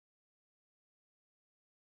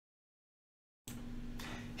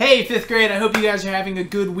Hey, 5th grade, I hope you guys are having a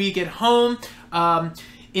good week at home.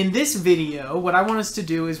 In this video, what I want us to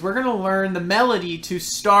do is we're going to learn the melody to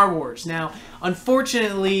Star Wars. Now,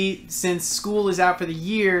 unfortunately, since school is out for the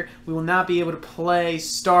year, we will not be able to play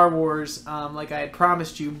Star Wars like I had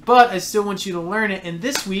promised you, but I still want you to learn it, and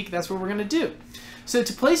this week, that's what we're going to do. So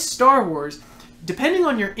to play Star Wars, depending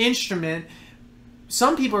on your instrument,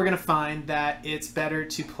 some people are going to find that it's better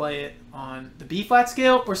to play it on the B-flat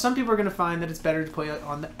scale, or some people are going to find that it's better to play it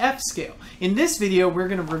on the F scale. In this video, we're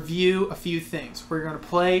going to review a few things. We're going to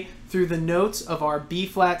play through the notes of our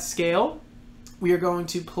B-flat scale. We are going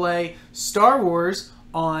to play Star Wars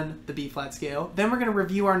on the B-flat scale. Then we're going to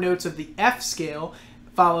review our notes of the F scale,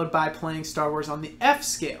 followed by playing Star Wars on the F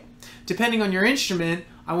scale. Depending on your instrument,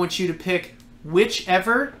 I want you to pick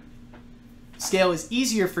whichever scale is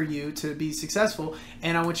easier for you to be successful,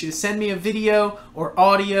 and I want you to send me a video or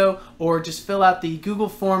audio or just fill out the Google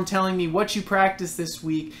form telling me what you practiced this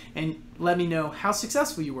week and let me know how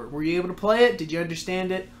successful you were. Were you able to play it? Did you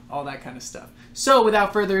understand it? All that kind of stuff. So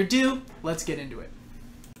without further ado, let's get into it.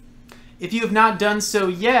 If you have not done so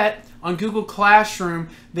yet, on Google Classroom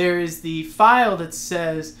there is the file that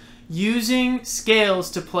says using scales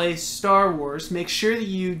to play Star Wars. Make sure that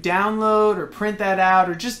you download or print that out,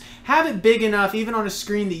 or just have it big enough, even on a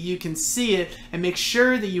screen, that you can see it, and make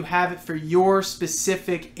sure that you have it for your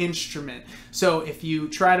specific instrument. So if you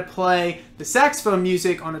try to play the saxophone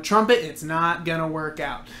music on a trumpet, it's not gonna work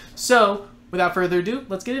out. So without further ado,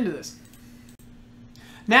 let's get into this.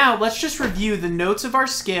 Now let's just review the notes of our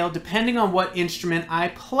scale depending on what instrument I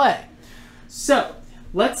play. So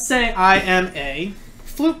let's say I am a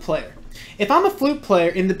flute player. If I'm a flute player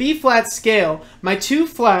in the B-flat scale, my two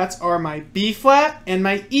flats are my B-flat and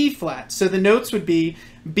my E-flat. So the notes would be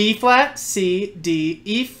B-flat, C, D,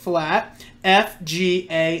 E-flat, F, G,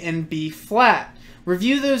 A, and B-flat.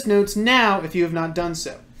 Review those notes now if you have not done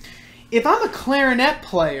so. If I'm a clarinet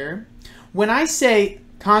player, when I say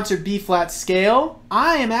concert B-flat scale,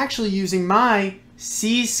 I am actually using my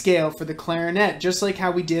C scale for the clarinet, just like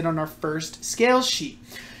how we did on our first scale sheet.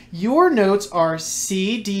 Your notes are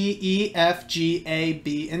C, D, E, F, G, A,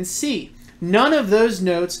 B, and C. None of those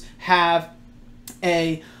notes have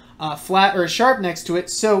a flat or a sharp next to it,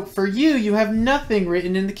 so for you, you have nothing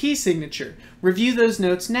written in the key signature. Review those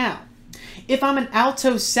notes now. If I'm an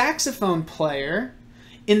alto saxophone player,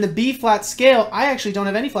 in the B-flat scale, I actually don't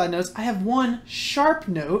have any flat notes. I have one sharp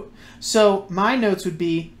note, so my notes would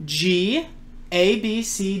be G, A, B,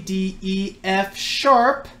 C, D, E, F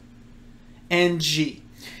sharp, and G.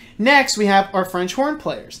 Next, we have our French horn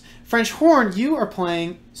players. French horn, you are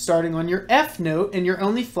playing starting on your F note, and your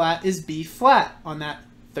only flat is B flat on that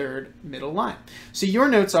third middle line. So your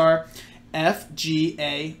notes are F, G,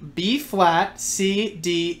 A, B flat, C,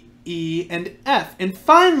 D, E, and F. And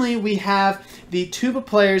finally, we have the tuba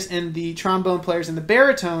players and the trombone players and the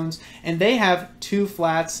baritones, and they have two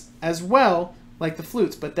flats as well, like the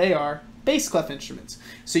flutes, but they are bass clef instruments.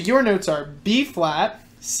 So your notes are B flat,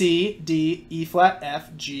 C, D, E flat,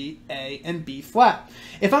 F, G, A, and B flat.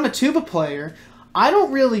 If I'm a tuba player, I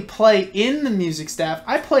don't really play in the music staff.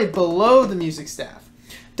 I play below the music staff.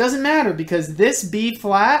 Doesn't matter, because this B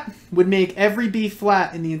flat would make every B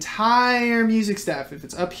flat in the entire music staff. If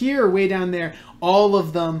it's up here or way down there, all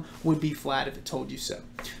of them would be flat if it told you so.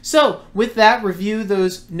 So with that, review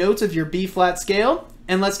those notes of your B flat scale,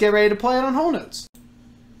 and let's get ready to play it on whole notes.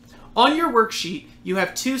 On your worksheet, you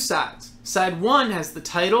have two sides. Side 1 has the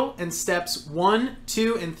title and steps 1,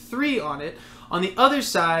 2, and 3 on it. On the other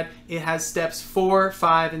side, it has steps 4,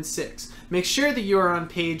 5, and 6. Make sure that you are on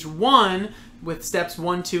page 1 with steps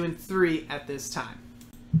 1, 2, and 3 at this time.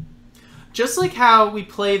 Just like how we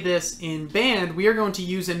play this in band, we are going to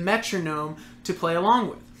use a metronome to play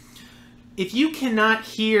along with. If you cannot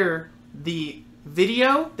hear the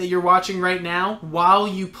video that you're watching right now while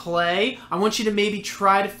you play, I want you to maybe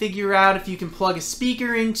try to figure out if you can plug a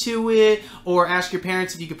speaker into it, or ask your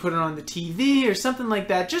parents if you could put it on the TV or something like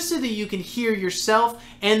that, just so that you can hear yourself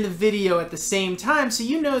and the video at the same time, so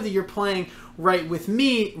you know that you're playing right with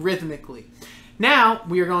me rhythmically. Now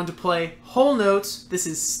we are going to play whole notes. This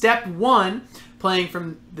is step 1, playing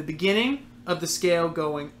from the beginning of the scale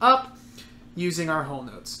going up using our whole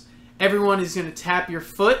notes. Everyone is going to tap your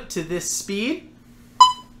foot to this speed.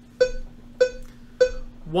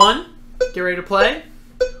 1, get ready to play.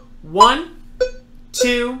 1,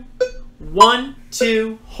 2, 1,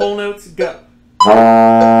 2, whole notes, go.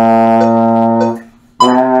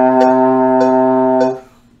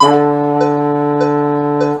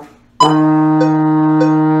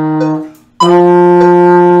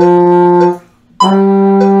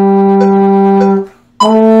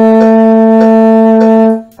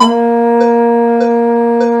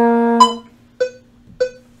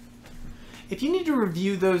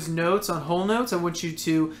 those notes on whole notes, I want you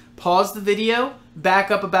to pause the video,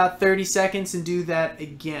 back up about 30 seconds, and do that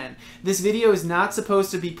again. This video is not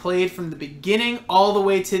supposed to be played from the beginning all the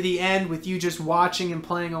way to the end with you just watching and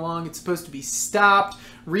playing along. It's supposed to be stopped,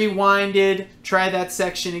 rewinded, try that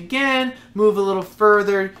section again, move a little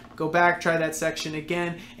further, go back, try that section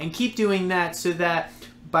again, and keep doing that so that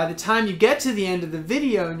by the time you get to the end of the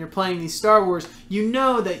video and you're playing these Star Wars, you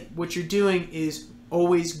know that what you're doing is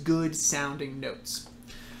always good sounding notes.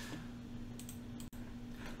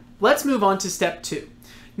 Let's move on to step 2.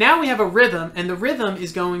 Now we have a rhythm, and the rhythm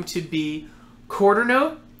is going to be quarter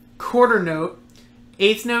note,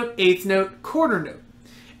 eighth note, quarter note.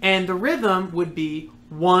 And the rhythm would be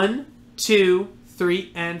 1, 2,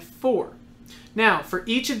 3, and 4. Now, for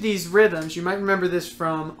each of these rhythms, you might remember this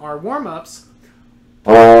from our warm-ups.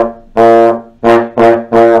 Oh!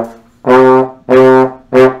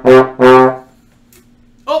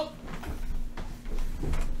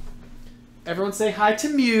 Everyone say hi to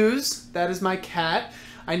Muse. That is my cat.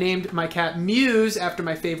 I named my cat Muse after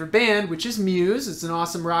my favorite band, which is Muse. It's an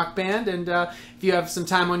awesome rock band, and if you have some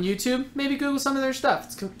time on YouTube, maybe Google some of their stuff.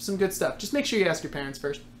 It's some good stuff. Just make sure you ask your parents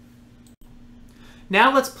first.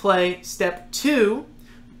 Now let's play step 2.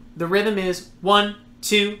 The rhythm is 1,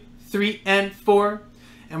 2, 3, and 4.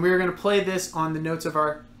 And we're going to play this on the notes of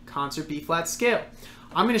our concert B-flat scale.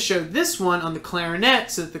 I'm going to show this one on the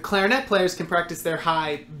clarinet so that the clarinet players can practice their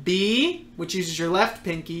high B, which uses your left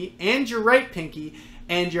pinky, and your right pinky,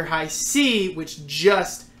 and your high C, which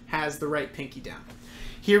just has the right pinky down.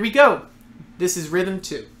 Here we go. This is rhythm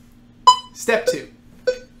 2. Step 2.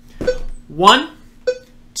 1,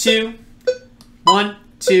 2, 1,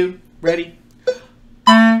 2, ready?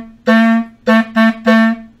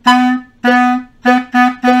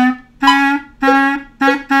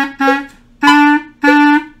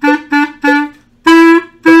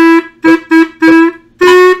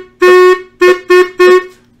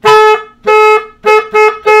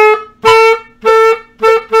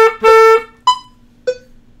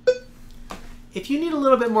 If you need a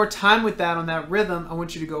little bit more time with that on that rhythm, I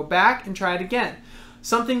want you to go back and try it again.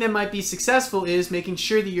 Something that might be successful is making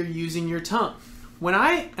sure that you're using your tongue. When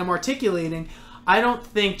I am articulating, I don't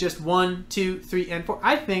think just 1, 2, 3, and 4.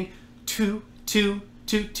 I think 2, 2,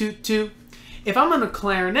 2, 2, 2. If I'm on a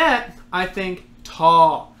clarinet, I think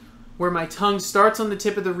ta, where my tongue starts on the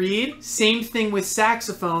tip of the reed. Same thing with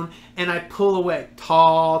saxophone, and I pull away.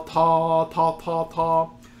 Ta, ta, ta, ta, ta.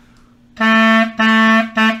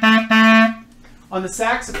 On the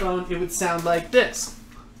saxophone, it would sound like this.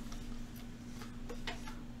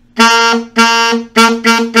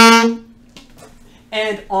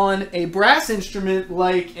 And on a brass instrument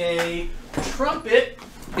like a trumpet,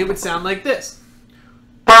 it would sound like this.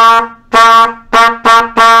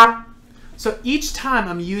 So each time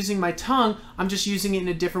I'm using my tongue, I'm just using it in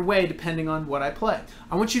a different way depending on what I play.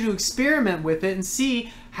 I want you to experiment with it and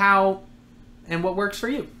see how and what works for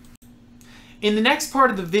you. In the next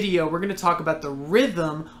part of the video, we're going to talk about the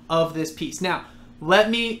rhythm of this piece. Now,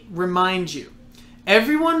 let me remind you,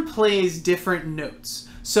 everyone plays different notes.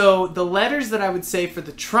 So the letters that I would say for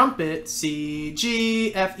the trumpet, C,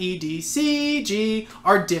 G, F, E, D, C, G,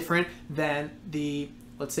 are different than the,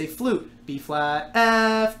 let's say, flute. B flat,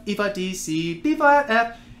 F, E flat, D, C, B flat,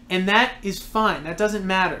 F. And that is fine. That doesn't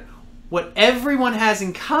matter. What everyone has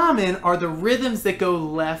in common are the rhythms that go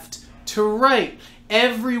left to right.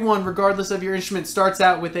 Everyone, regardless of your instrument, starts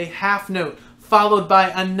out with a half note, followed by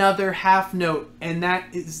another half note, and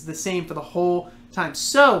that is the same for the whole time.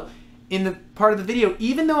 So, in the part of the video,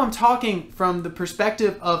 even though I'm talking from the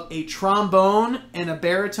perspective of a trombone and a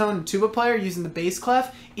baritone and tuba player using the bass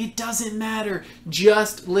clef, it doesn't matter.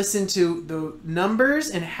 Just listen to the numbers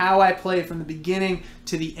and how I play from the beginning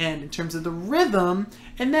to the end in terms of the rhythm,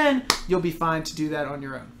 and then you'll be fine to do that on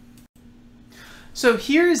your own. So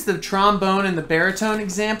here's the trombone and the baritone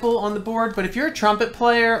example on the board, but if you're a trumpet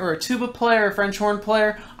player or a tuba player or a French horn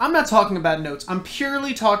player, I'm not talking about notes. I'm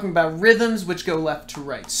purely talking about rhythms which go left to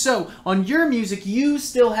right. So on your music, you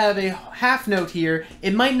still have a half note here.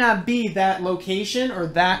 It might not be that location or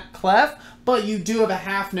that clef, but you do have a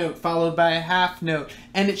half note followed by a half note,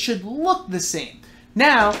 and it should look the same.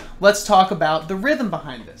 Now, let's talk about the rhythm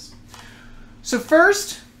behind this. So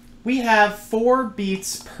first, we have 4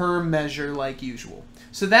 beats per measure like usual.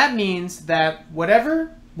 So that means that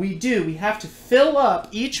whatever we do, we have to fill up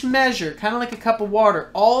each measure, kind of like a cup of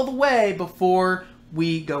water, all the way before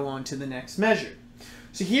we go on to the next measure.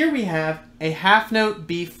 So here we have a half note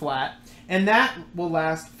B flat, and that will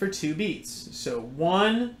last for 2 beats. So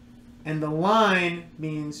 1, and the line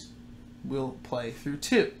means we'll play through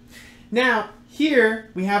 2. Now,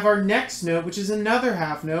 here we have our next note, which is another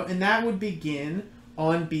half note, and that would begin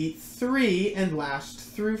on beat 3 and last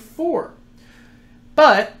through 4.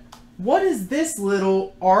 But what is this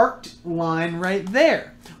little arced line right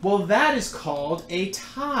there? Well, that is called a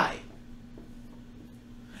tie.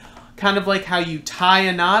 Kind of like how you tie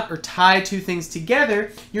a knot or tie two things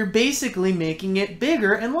together, you're basically making it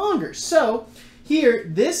bigger and longer. So here,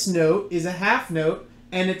 this note is a half note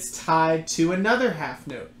and it's tied to another half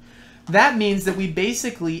note. That means that we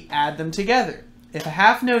basically add them together. If a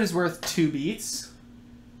half note is worth 2 beats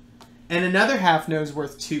and another half note is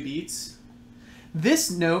worth 2 beats,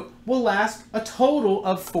 this note will last a total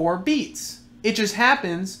of 4 beats. It just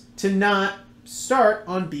happens to not start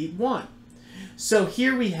on beat 1. So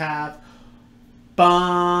here we have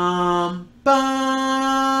bum, bum.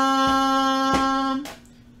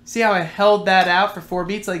 See how I held that out for 4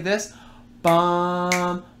 beats like this?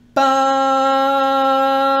 Bum, bum.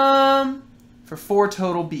 For 4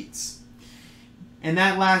 total beats. And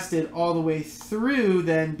that lasted all the way through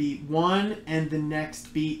then beat 1 and the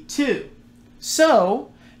next beat 2.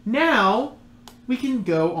 So now we can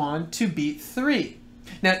go on to beat 3.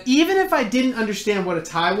 Now, even if I didn't understand what a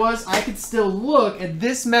tie was, I could still look at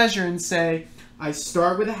this measure and say, I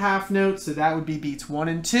start with a half note, so that would be beats 1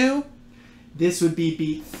 and 2. This would be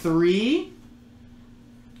beat 3.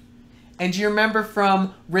 And do you remember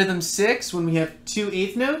from rhythm 6, when we have 2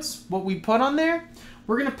 eighth notes, what we put on there?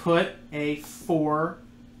 We're going to put a 4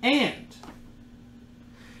 and.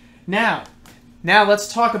 Now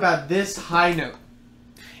let's talk about this high note.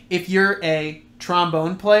 If you're a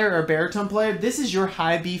trombone player or a baritone player, this is your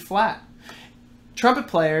high B flat. Trumpet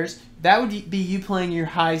players, that would be you playing your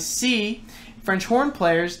high C. French horn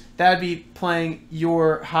players, that would be playing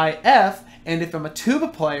your high F. And if I'm a tuba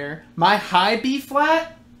player, my high B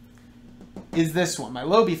flat is this one. My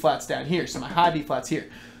low B flat's down here, so my high B flat's here.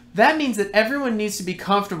 That means that everyone needs to be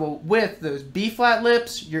comfortable with those B flat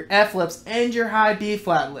lips, your F lips, and your high B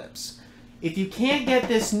flat lips. If you can't get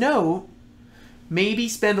this note, maybe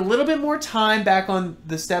spend a little bit more time back on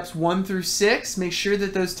the steps 1 through 6. Make sure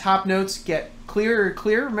that those top notes get clearer and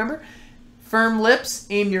clearer. Remember, firm lips,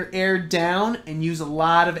 aim your air down, and use a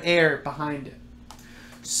lot of air behind it.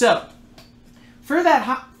 So, for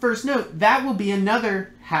that first note, that will be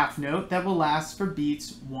another half note that will last for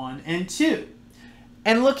beats 1 and 2.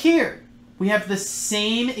 And look here, we have the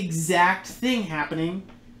same exact thing happening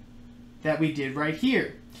that we did right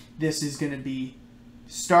here. This is going to be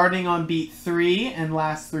starting on beat 3 and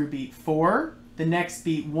last through beat 4, the next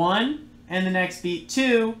beat 1, and the next beat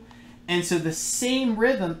 2. And so the same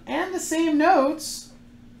rhythm and the same notes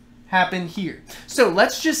happen here. So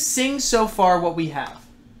let's just sing so far what we have.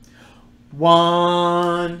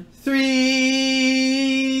 1,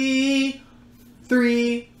 3,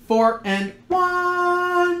 3, 4, and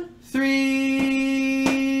 1,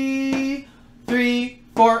 3, 3,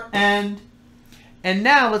 4, and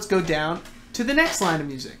now let's go down to the next line of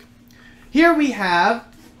music. Here we have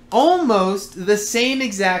almost the same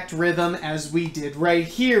exact rhythm as we did right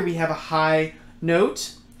here. We have a high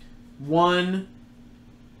note, 1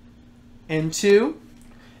 and 2.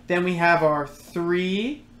 Then we have our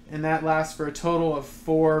 3, and that lasts for a total of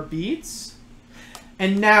 4 beats.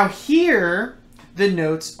 And now here, the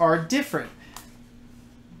notes are different.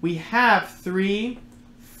 We have 3,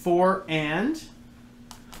 4, and,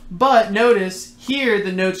 but notice here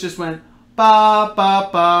the notes just went ba, ba,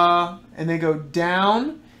 ba, and they go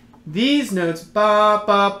down. These notes, ba,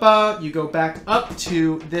 ba, ba, you go back up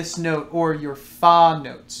to this note, or your fa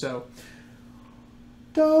note. So,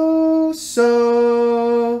 do,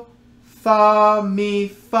 so, fa, mi,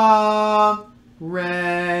 fa,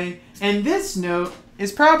 re. And this note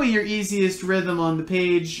is probably your easiest rhythm on the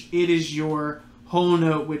page. It is your whole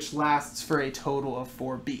note, which lasts for a total of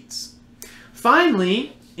 4 beats.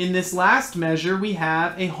 Finally, in this last measure, we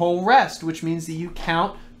have a whole rest, which means that you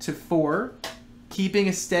count to 4, keeping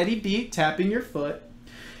a steady beat, tapping your foot.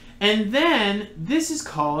 And then this is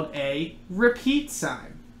called a repeat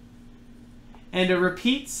sign. And a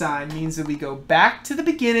repeat sign means that we go back to the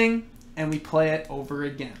beginning and we play it over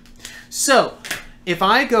again. So, if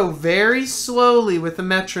I go very slowly with the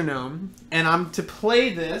metronome and I'm to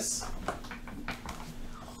play this,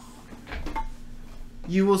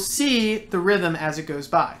 you will see the rhythm as it goes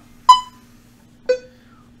by.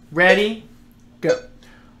 Ready? Go.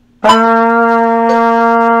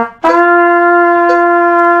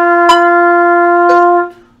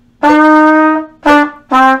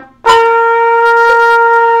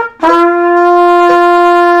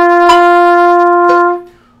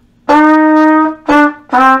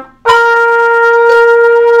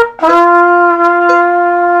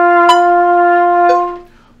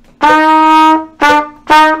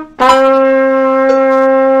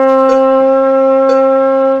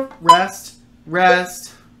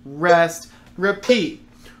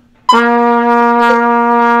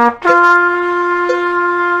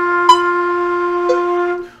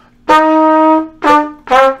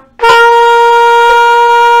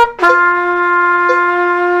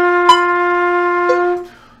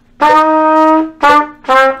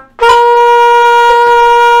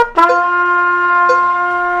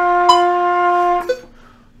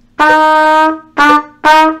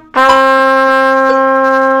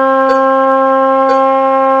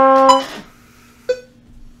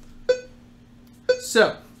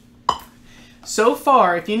 So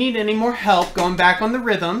far, if you need any more help going back on the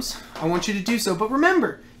rhythms, I want you to do so. But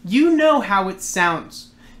remember, you know how it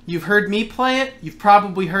sounds. You've heard me play it, you've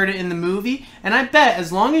probably heard it in the movie, and I bet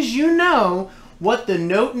as long as you know what the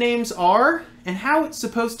note names are and how it's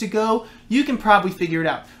supposed to go, you can probably figure it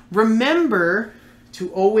out. Remember to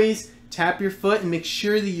always tap your foot and make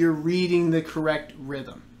sure that you're reading the correct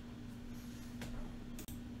rhythm.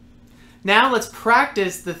 Now let's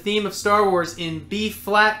practice the theme of Star Wars in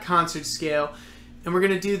B-flat concert scale, and we're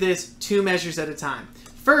going to do this 2 measures at a time.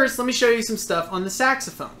 First, let me show you some stuff on the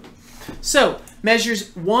saxophone. So,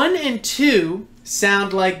 measures 1 and 2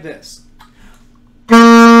 sound like this. And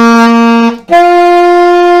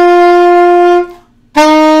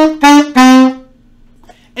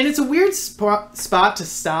it's a weird spot to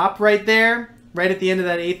stop right there, right at the end of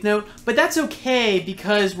that 8th note, but that's okay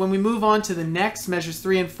because when we move on to the next, measures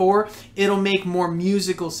 3 and 4, it'll make more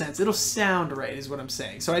musical sense. It'll sound right is what I'm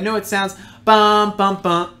saying. So I know it sounds bum, bum,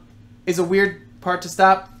 bum. It's a weird part to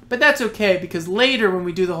stop, but that's okay because later when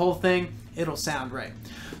we do the whole thing, it'll sound right.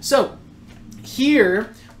 So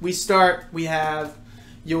here we start, we have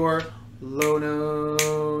your low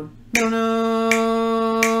note, no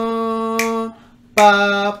note,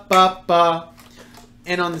 ba, ba, ba.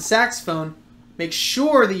 And on the saxophone, make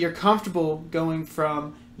sure that you're comfortable going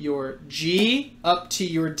from your G up to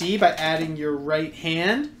your D by adding your right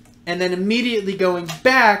hand, and then immediately going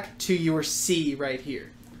back to your C right here.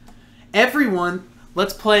 Everyone,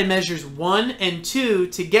 let's play measures 1 and 2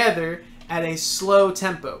 together at a slow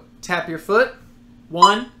tempo. Tap your foot.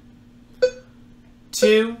 1,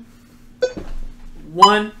 2,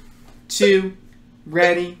 1, 2,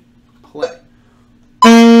 ready, play.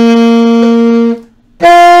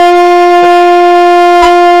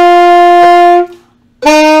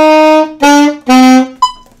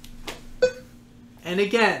 And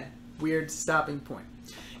again, weird stopping point.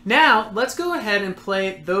 Now, let's go ahead and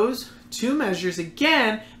play those 2 measures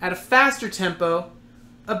again at a faster tempo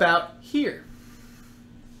about here.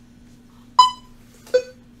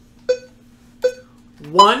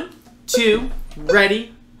 1, 2,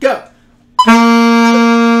 ready, go.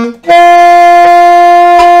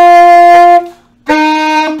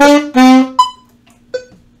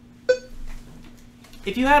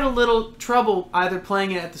 If you had a little trouble either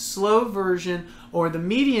playing it at the slow version or the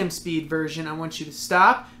medium speed version, I want you to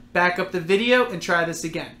stop, back up the video, and try this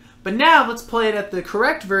again. But now let's play it at the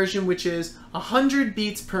correct version, which is 100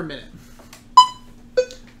 beats per minute.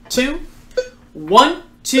 2, 1,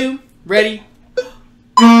 2, ready.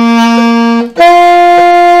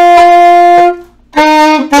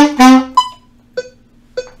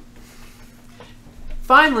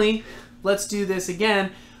 Finally, let's do this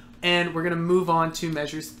again, and we're going to move on to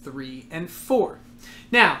measures 3 and 4.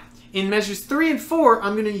 Now, in measures 3 and 4,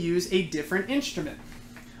 I'm going to use a different instrument.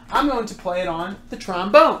 I'm going to play it on the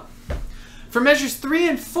trombone. For measures 3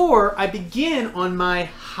 and 4, I begin on my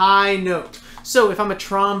high note. So if I'm a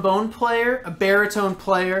trombone player, a baritone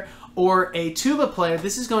player, or a tuba player,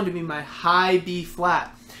 this is going to be my high B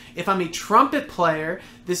flat. If I'm a trumpet player,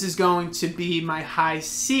 this is going to be my high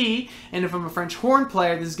C, and if I'm a French horn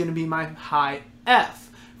player, this is going to be my high F.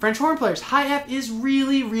 French horn players, high F is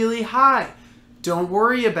really, really high. Don't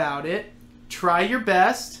worry about it. Try your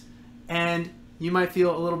best, and you might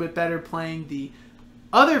feel a little bit better playing the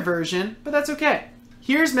other version, but that's okay.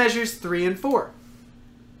 Here's measures 3 and 4.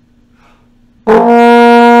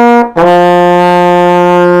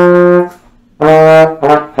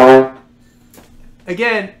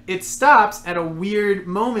 Again, it stops at a weird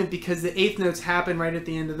moment because the 8th notes happen right at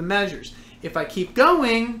the end of the measures. If I keep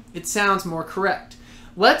going, it sounds more correct.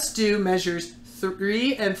 Let's do measures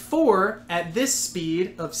 3 and 4 at this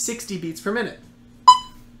speed of 60 beats per minute.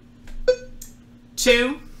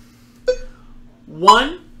 2,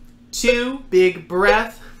 1, 2, big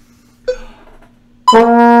breath.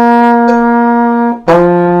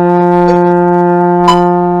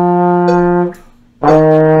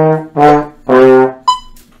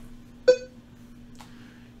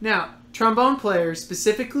 Now, trombone players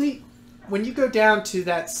specifically, when you go down to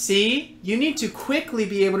that C, you need to quickly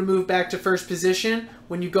be able to move back to first position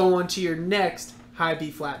when you go on to your next high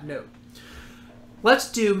B flat note. Let's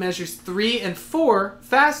do measures 3 and 4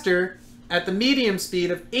 faster at the medium speed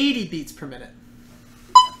of 80 beats per minute.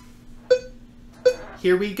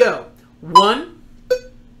 Here we go. 1,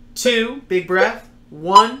 2, big breath.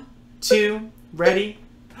 1, 2, ready.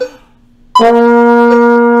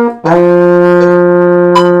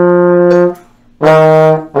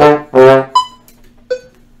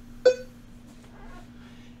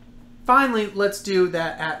 Finally, let's do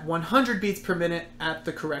that at 100 beats per minute at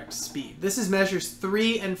the correct speed. This is measures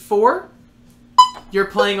 3 and 4. You're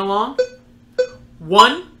playing along.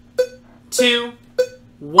 1, 2,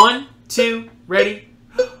 1, 2, ready?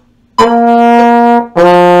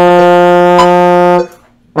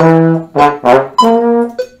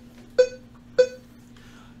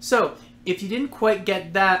 So, if you didn't quite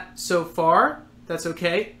get that so far, that's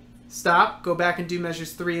okay. Stop, go back and do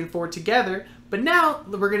measures 3 and 4 together. But now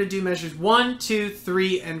we're going to do measures 1, 2,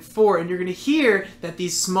 3, and 4. And you're going to hear that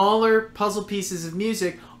these smaller puzzle pieces of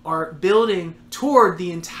music are building toward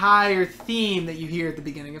the entire theme that you hear at the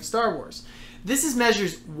beginning of Star Wars. This is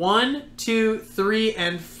measures 1, 2, 3,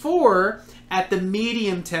 and 4 at the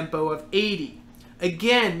medium tempo of 80.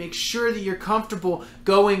 Again, make sure that you're comfortable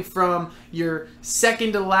going from your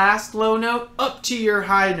second to last low note up to your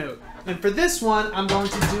high note. And for this one, I'm going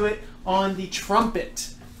to do it on the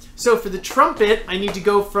trumpet. So for the trumpet, I need to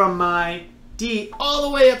go from my D all the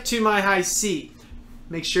way up to my high C.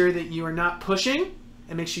 Make sure that you are not pushing,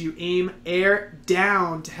 and make sure you aim air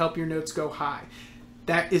down to help your notes go high.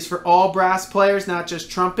 That is for all brass players, not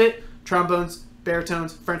just trumpet. Trombones,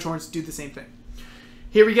 baritones, French horns do the same thing.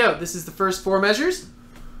 Here we go. This is the first 4 measures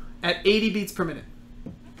at 80 beats per minute.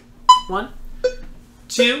 1,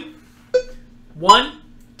 2, 1,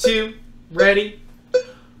 2, ready.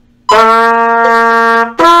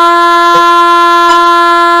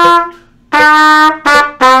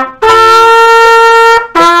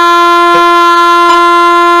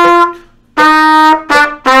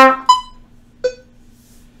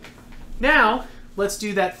 Now, let's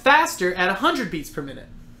do that faster at 100 beats per minute.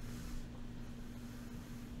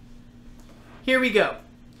 Here we go.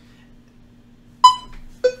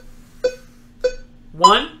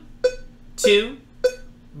 1, 2,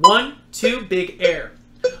 1, 2, big air.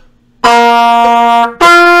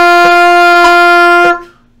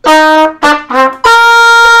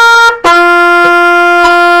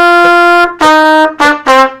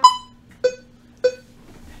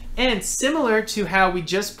 And similar to how we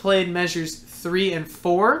just played measures 3 and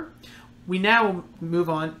 4, we now move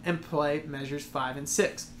on and play measures 5 and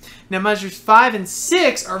 6. Now measures 5 and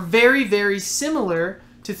 6 are very, very similar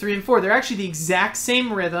to 3 and 4. They're actually the exact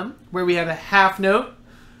same rhythm, where we have a half note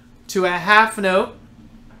to a half note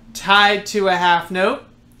tied to a half note,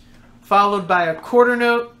 followed by a quarter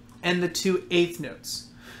note and the 2/8 notes.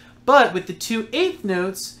 But with the 2/8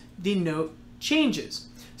 notes, the note changes.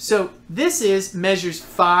 So this is measures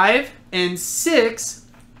 5 and 6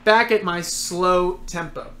 back at my slow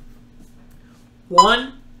tempo.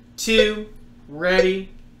 1, 2, ready,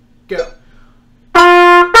 go.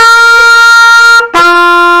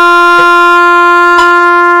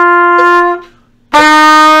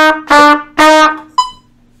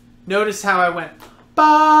 Notice how I went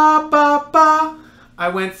ba, ba, ba. I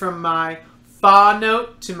went from my fa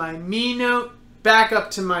note to my mi note, back up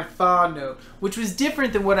to my fa note, which was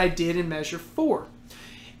different than what I did in measure 4.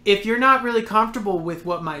 If you're not really comfortable with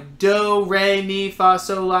what my do, re, mi, fa,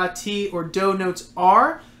 sol, la, ti, or do notes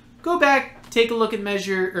are, go back, take a look at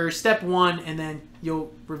measure or step 1, and then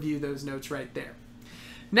you'll review those notes right there.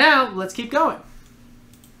 Now, let's keep going.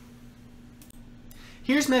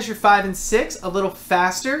 Here's measure 5 and 6, a little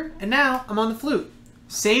faster, and now I'm on the flute.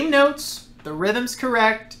 Same notes, the rhythm's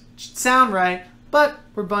correct, should sound right, but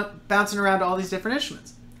we're bouncing around to all these different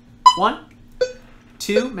instruments. 1,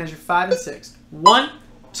 2, measure 5 and 6. 1,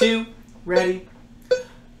 2, ready.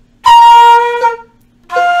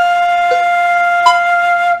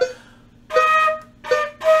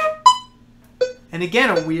 And again,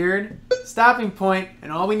 a weird stopping point,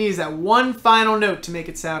 and all we need is that one final note to make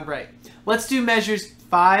it sound right. Let's do measures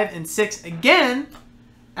 5 and 6 again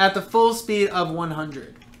at the full speed of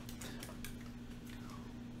 100.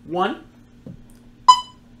 1,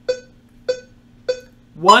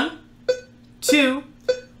 1, 2,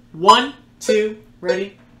 1, 2,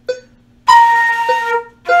 ready.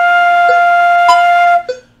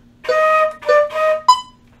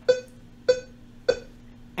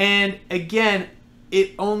 And again,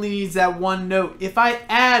 it only needs that one note. If I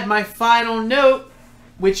add my final note,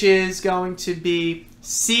 which is going to be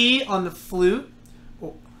C on the flute,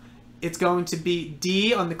 it's going to be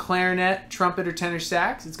D on the clarinet, trumpet, or tenor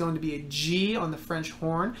sax, it's going to be a G on the French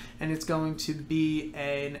horn, and it's going to be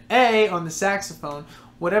an A on the saxophone.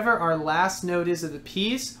 Whatever our last note is of the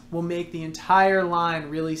piece will make the entire line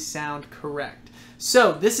really sound correct.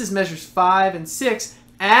 So this is measures 5 and 6,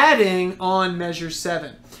 adding on measure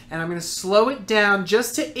 7. And I'm going to slow it down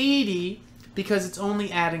just to 80 because it's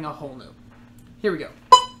only adding a whole note. Here we go.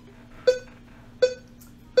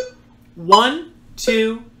 1,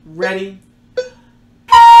 2, ready.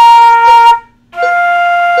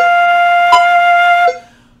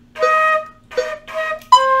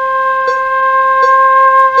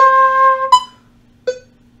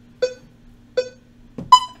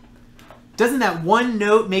 Doesn't that one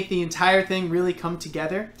note make the entire thing really come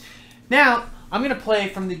together? Now, I'm going to play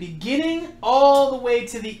from the beginning all the way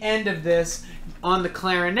to the end of this on the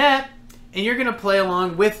clarinet, and you're going to play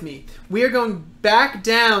along with me. We are going back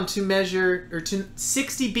down to measure, or to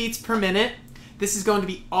 60 beats per minute. This is going to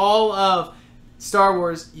be all of Star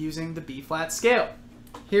Wars using the B-flat scale.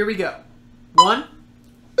 Here we go. 1,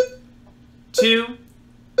 2,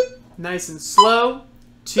 nice and slow,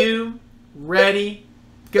 2, ready,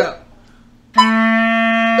 go.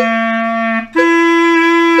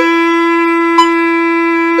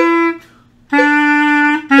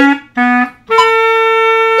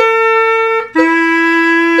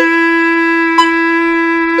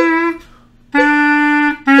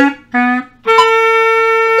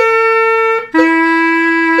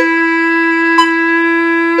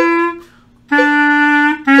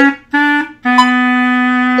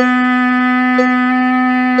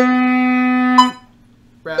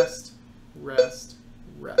 Rest, rest,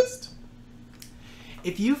 rest.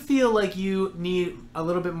 If you feel like you need a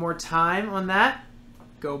little bit more time on that,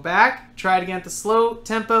 go back, try it again at the slow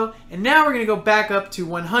tempo, and now we're going to go back up to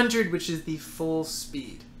 100, which is the full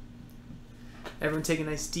speed. Everyone take a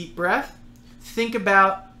nice deep breath. Think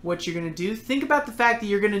about what you're going to do. Think about the fact that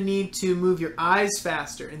you're going to need to move your eyes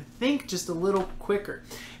faster, and think just a little quicker.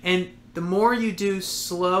 And the more you do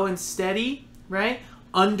slow and steady, right?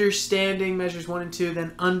 Understanding measures 1 and 2,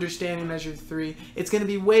 then understanding measure 3. It's going to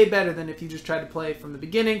be way better than if you just try to play from the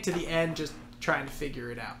beginning to the end, just trying to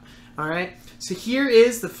figure it out. All right. So here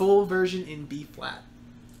is the full version in B flat.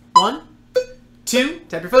 1, 2.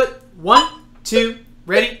 Tap your foot. 1, 2.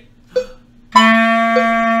 Ready.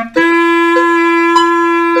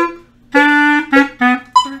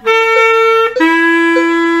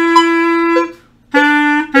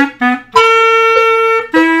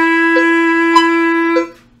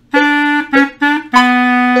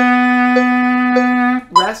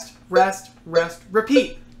 Rest, rest, rest,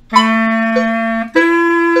 repeat.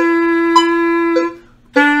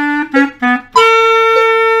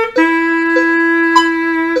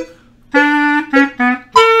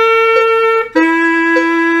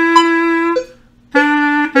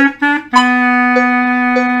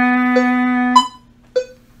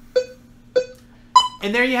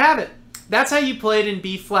 And there you have it. That's how you play it in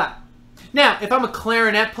B flat. Now, if I'm a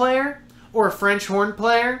clarinet player or a French horn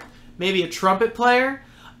player, maybe a trumpet player,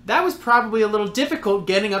 that was probably a little difficult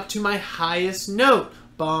getting up to my highest note.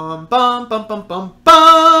 Bum, bum, bum, bum, bum,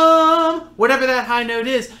 bum. Whatever that high note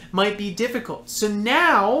is might be difficult. So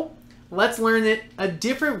now, let's learn it a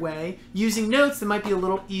different way using notes that might be a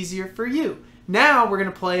little easier for you. Now we're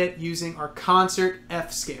going to play it using our concert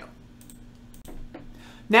F scale.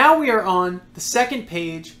 Now we are on the second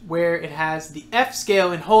page where it has the F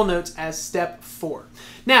scale in whole notes as step 4.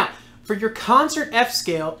 Now, for your concert F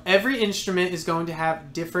scale, every instrument is going to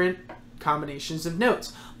have different combinations of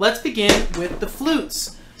notes. Let's begin with the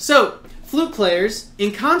flutes. So, flute players,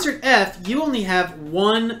 in concert F, you only have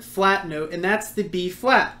one flat note, and that's the B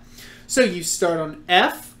flat. So you start on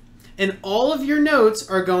F, and all of your notes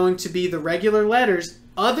are going to be the regular letters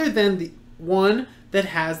other than the one that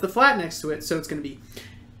has the flat next to it. So it's going to be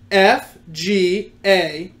F, G,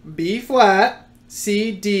 A, B flat,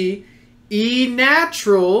 C, D, E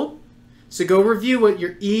natural. So go review what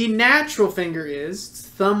your E natural finger is. It's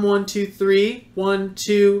thumb 1, 2, 3, 1,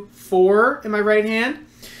 2, 4 in my right hand.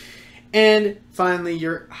 And finally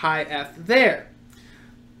your high F there.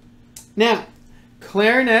 Now,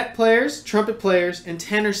 clarinet players, trumpet players, and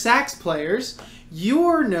tenor sax players,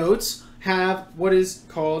 your notes have what is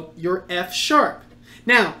called your F sharp.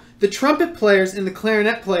 Now, the trumpet players and the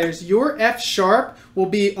clarinet players, your F sharp will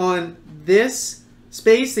be on this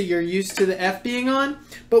space that you're used to the F being on,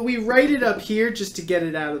 but we write it up here just to get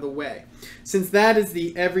it out of the way. Since that is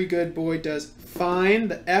the every good boy does fine,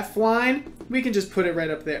 the F line, we can just put it right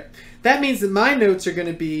up there. That means that my notes are going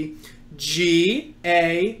to be G,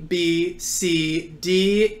 A, B, C,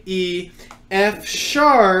 D, E, F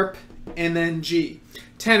sharp, and then G.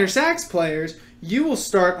 Tenor sax players, you will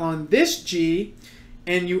start on this G,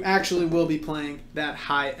 and you actually will be playing that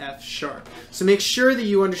high F sharp. So make sure that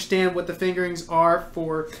you understand what the fingerings are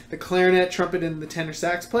for the clarinet, trumpet, and the tenor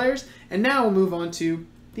sax players. And now we'll move on to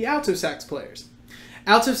the alto sax players.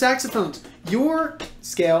 Alto saxophones, your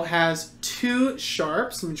scale has 2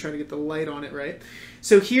 sharps. Let me try to get the light on it right.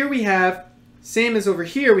 So here we have, same as over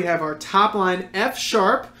here, we have our top line F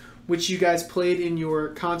sharp, which you guys played in your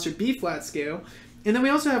concert B flat scale. And then we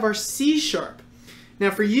also have our C sharp. Now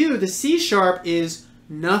for you, the C sharp is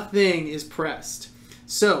nothing is pressed.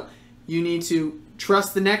 So you need to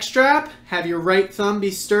Trust the neck strap, have your right thumb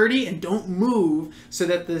be sturdy, and don't move so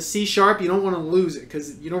that the C sharp, you don't want to lose it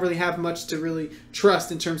because you don't really have much to really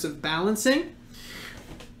trust in terms of balancing.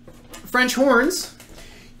 French horns,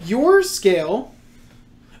 your scale,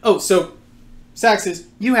 oh, so saxes,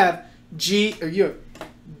 you have D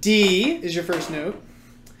is your first note,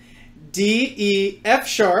 D, E, F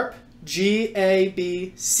sharp, G, A,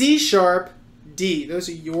 B, C sharp, D. Those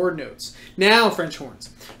are your notes. Now French horns.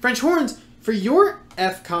 French horns, for your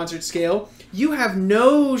F concert scale, you have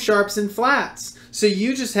no sharps and flats. So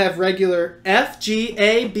you just have regular F, G,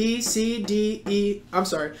 A, B, C, D, E. I'm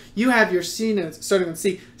sorry. You have your C notes starting with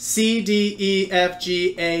C. C, D, E, F,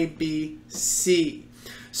 G, A, B, C.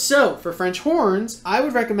 So for French horns, I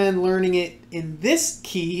would recommend learning it in this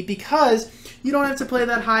key because you don't have to play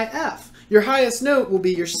that high F. Your highest note will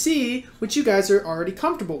be your C, which you guys are already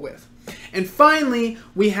comfortable with. And finally,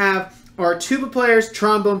 we have our tuba players,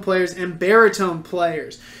 trombone players, and baritone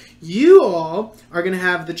players. You all are going to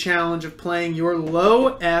have the challenge of playing your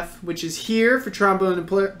low F, which is here for trombone and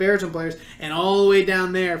baritone players, and all the way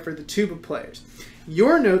down there for the tuba players.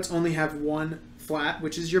 Your notes only have one flat,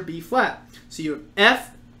 which is your B flat. So you have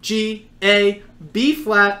F, G, A, B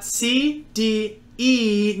flat, C, D,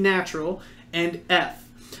 E natural, and F.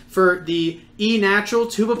 For the E natural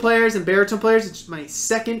tuba players and baritone players, it's my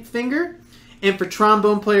second finger. And for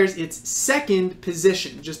trombone players, it's second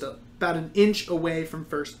position, just about an inch away from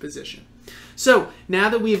first position. So now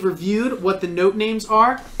that we've reviewed what the note names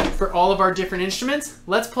are for all of our different instruments,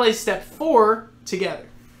 let's play step 4 together.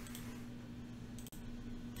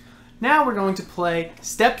 Now we're going to play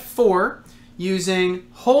step 4 using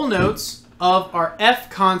whole notes of our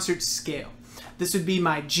F concert scale. This would be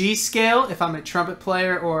my G scale if I'm a trumpet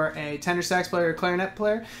player or a tenor sax player or clarinet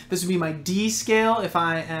player. This would be my D scale if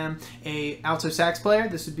I am a alto sax player.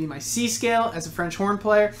 This would be my C scale as a French horn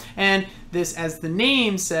player. And this, as the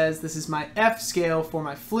name says, this is my F scale for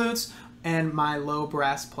my flutes and my low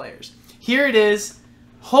brass players. Here it is,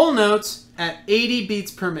 whole notes at 80 beats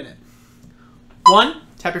per minute. 1,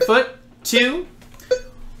 tap your foot. 2,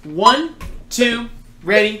 1, 2,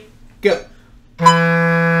 ready, go.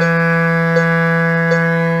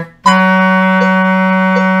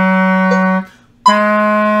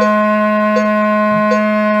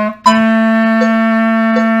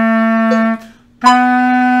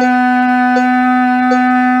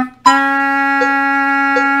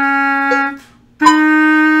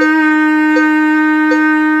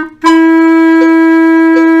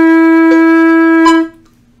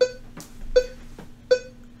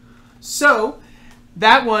 So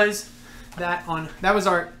that was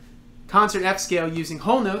our concert F scale using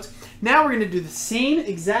whole notes. Now we're going to do the same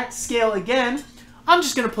exact scale again. I'm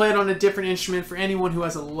just going to play it on a different instrument for anyone who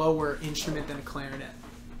has a lower instrument than a clarinet.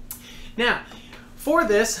 Now, for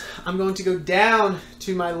this, I'm going to go down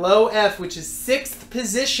to my low F, which is 6th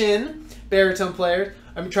position baritone players,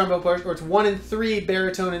 trombone players, or it's 1 and 3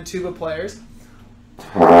 baritone and tuba players.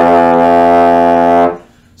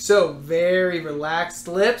 So very relaxed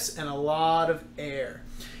lips and a lot of air.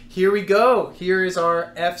 Here we go. Here is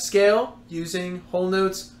our F scale using whole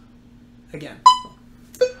notes again.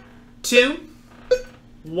 2,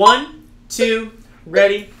 1, 2,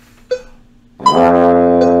 ready.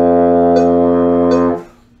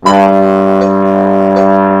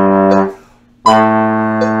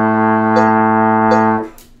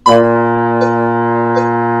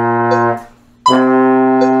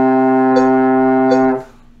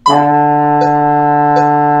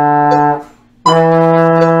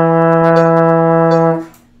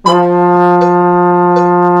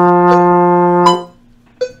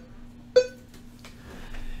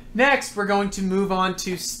 Next, we're going to move on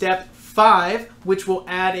to step 5, which will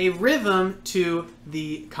add a rhythm to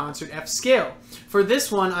the concert F scale. For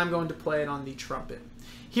this one, I'm going to play it on the trumpet.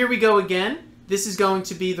 Here we go again. This is going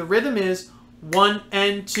to be, the rhythm is 1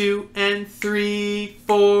 and 2 and 3,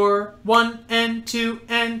 4, 1 and 2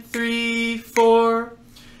 and 3, 4.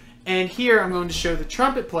 And here I'm going to show the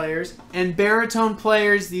trumpet players and baritone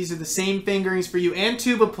players. These are the same fingerings for you, and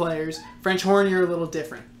tuba players. French horn, you're a little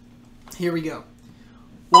different. Here we go.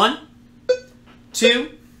 1,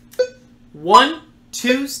 2, 1,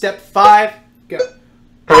 2, step 5, go.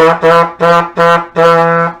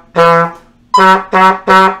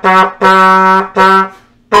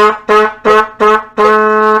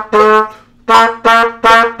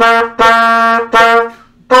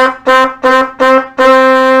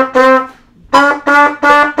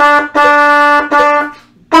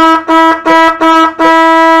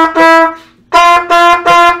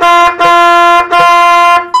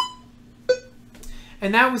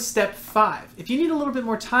 And that was step 5. If you need a little bit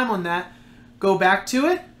more time on that, go back to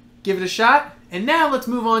it, give it a shot, And now let's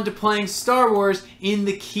move on to playing Star Wars in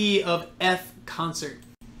the key of F concert.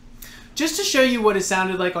 Just to show you what it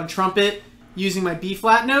sounded like on trumpet using my B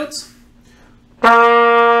flat notes. And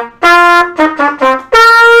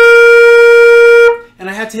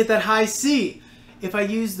I had to hit that high C. If I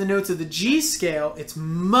use the notes of the G scale, it's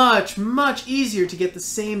much, much easier to get the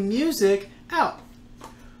same music out.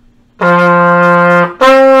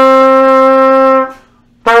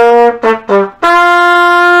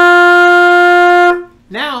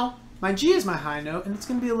 Now, my G is my high note, and it's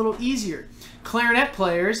going to be a little easier. Clarinet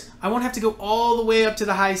players, I won't have to go all the way up to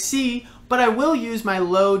the high C, but I will use my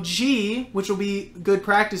low G, which will be good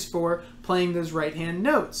practice for playing those right-hand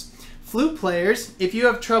notes. Flute players, if you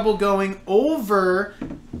have trouble going over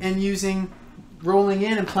and rolling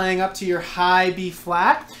in and playing up to your high B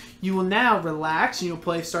flat, you will now relax and you'll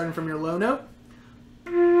play starting from your low note.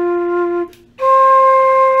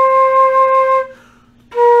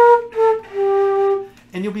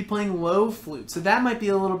 And you'll be playing low flute, so that might be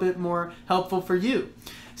a little bit more helpful for you.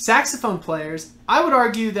 Saxophone players, I would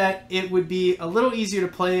argue that it would be a little easier to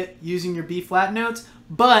play it using your B flat notes,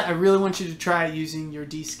 but I really want you to try it using your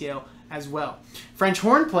D scale as well. French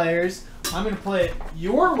horn players, I'm going to play it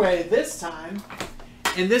your way this time,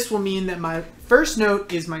 and this will mean that my first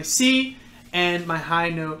note is my C, and my high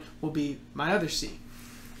note will be my other C.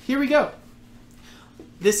 Here we go.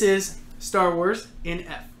 This is Star Wars in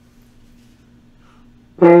F.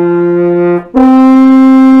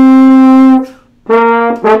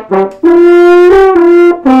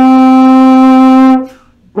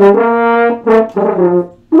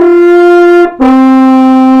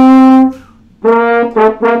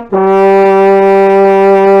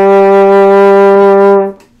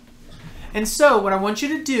 And so what I want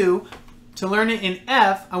you to do to learn it in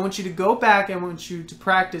F, I want you to go back and I want you to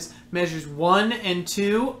practice measures 1 and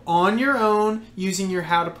 2 on your own using your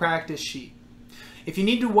How to Practice sheet. If you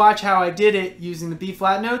need to watch how I did it using the B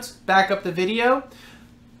flat notes, back up the video.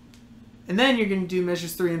 And then you're going to do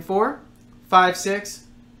measures 3 and 4, 5, 6,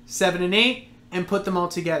 7, and 8, and put them all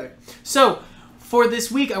together. So for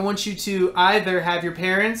this week, I want you to either have your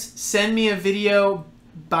parents send me a video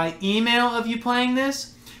by email of you playing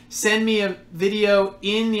this, send me a video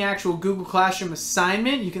in the actual Google Classroom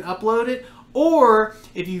assignment, you can upload it, or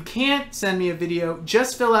if you can't send me a video,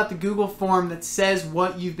 just fill out the Google form that says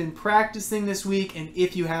what you've been practicing this week and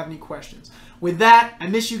if you have any questions. With that, I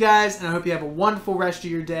miss you guys and I hope you have a wonderful rest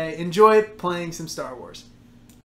of your day. Enjoy playing some Star Wars.